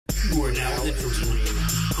You are now entering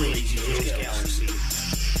Crazy Joe's Galaxy.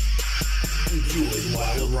 Enjoy the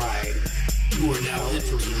wild ride. You are now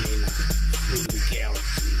entering the galaxy.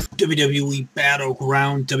 WWE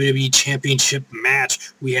Battleground WWE Championship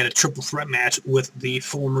match. We had a triple threat match with the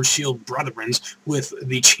former Shield Brethrens, with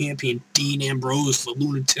the champion Dean Ambrose, the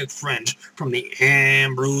lunatic French from the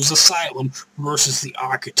Ambrose Asylum, versus the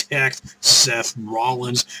Architect Seth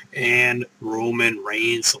Rollins and Roman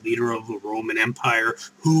Reigns, the leader of the Roman Empire,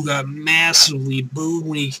 who got massively booed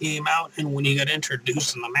when he came out, and when he got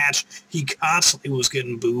introduced in the match, he constantly was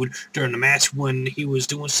getting booed during the match when he was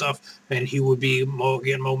doing stuff, and he would be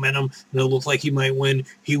getting momentum, and it looked like he might win.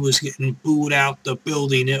 He was getting booed out the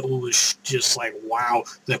building. It was just like, wow,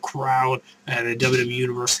 the crowd and the WWE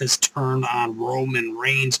Universe has turned on Roman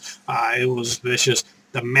Reigns. It was vicious.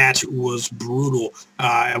 The match was brutal.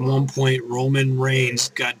 At one point, Roman Reigns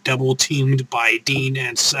got double-teamed by Dean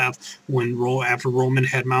and Seth after Roman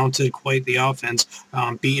had mounted quite the offense,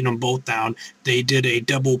 beating them both down. They did a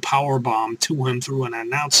double powerbomb to him through an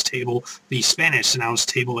announce table, the Spanish announce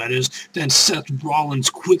table, that is. Then Seth Rollins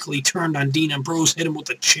quickly turned on Dean Ambrose, hit him with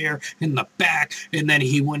a chair in the back, and then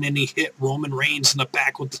he went and he hit Roman Reigns in the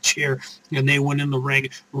back with the chair, and they went in the ring.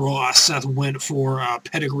 Seth went for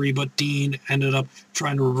pedigree, but Dean ended up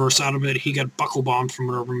trying to reverse out of it. He got buckle bombed from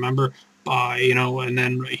what I remember, and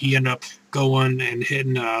then he ended up going and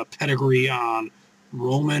hitting a pedigree on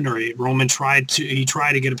Roman, or Roman tried to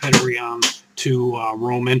get a pedigree on to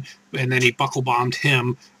Roman, and then he buckle bombed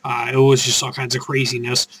him. It was just all kinds of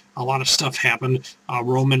craziness. A lot of stuff happened.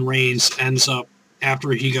 Roman Reigns ends up,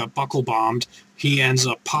 after he got buckle bombed, he ends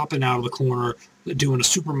up popping out of the corner, doing a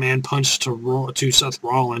Superman punch to Seth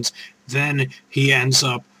Rollins. Then he ends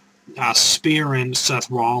up spearing Seth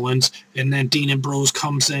Rollins, and then Dean Ambrose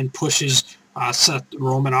comes in, pushes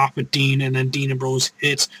Roman off of Dean, and then Dean Ambrose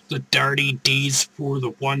hits the Dirty Deeds for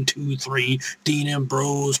the 1, 2, 3. Dean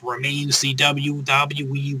Ambrose remains the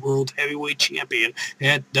WWE World Heavyweight Champion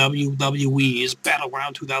at WWE's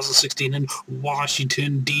Battleground 2016 in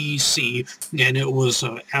Washington, D.C. And it was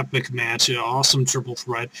an epic match, an awesome triple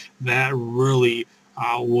threat that really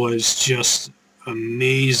was just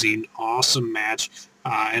amazing, awesome match.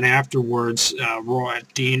 And afterwards,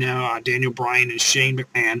 Daniel Bryan and Shane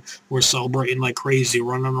McMahon were celebrating like crazy,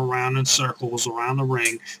 running around in circles around the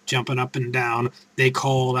ring, jumping up and down. They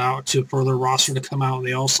called out for their roster to come out, and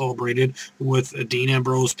they all celebrated with Dean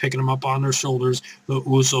Ambrose picking them up on their shoulders. The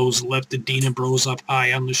Usos lifted Dean Ambrose up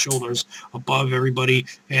high on the shoulders above everybody,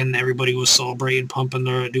 and everybody was celebrating,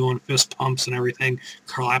 doing fist pumps and everything,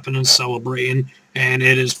 clapping and celebrating. And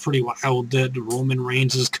it is pretty wild that Roman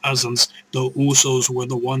Reigns' cousins, the Usos, were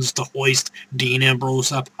the ones to hoist Dean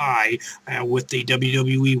Ambrose up high with the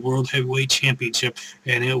WWE World Heavyweight Championship,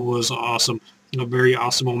 and it was awesome. A very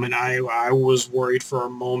awesome moment. I was worried for a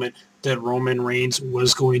moment that Roman Reigns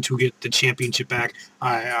was going to get the championship back.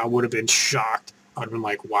 I would have been shocked. I would have been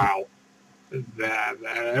like, wow.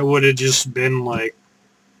 That would have just been like,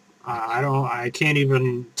 I can't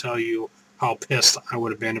even tell you how pissed I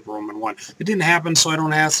would have been if Roman won. It didn't happen, so I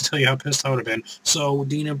don't have to tell you how pissed I would have been. So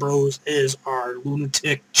Dean Ambrose is our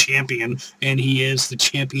lunatic champion, and he is the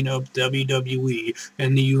champion of WWE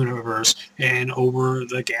and the universe and over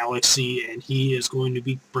the galaxy, and he is going to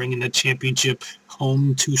be bringing the championship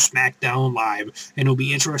home to SmackDown Live. And it'll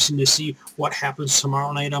be interesting to see what happens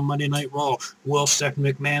tomorrow night on Monday Night Raw. Will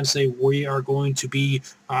Stephanie McMahon say we are going to be,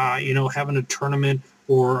 having a tournament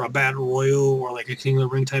or a battle royal or like a King of the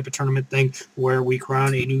Ring type of tournament thing where we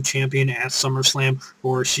crown a new champion at SummerSlam?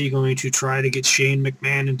 Or is she going to try to get Shane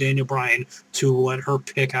McMahon and Daniel Bryan to let her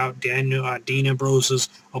pick out Dean Ambrose's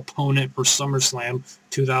opponent for SummerSlam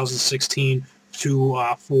 2016 for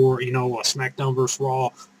a SmackDown vs. Raw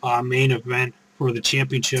main event for the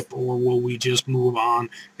championship? Or will we just move on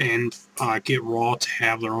and get Raw to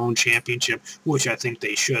have their own championship, which I think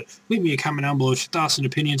they should? Leave me a comment down below with your thoughts and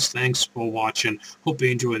opinions. Thanks for watching. Hope you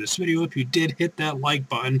enjoyed this video. If you did, hit that like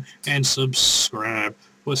button and subscribe.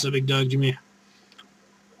 What's up, Big Dog Jimmy?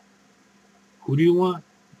 Who do you want?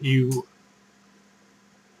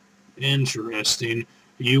 Interesting.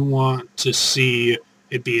 You want to see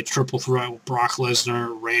it be a triple threat with Brock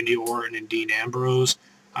Lesnar, Randy Orton, and Dean Ambrose?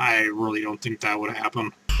 I really don't think that would happen.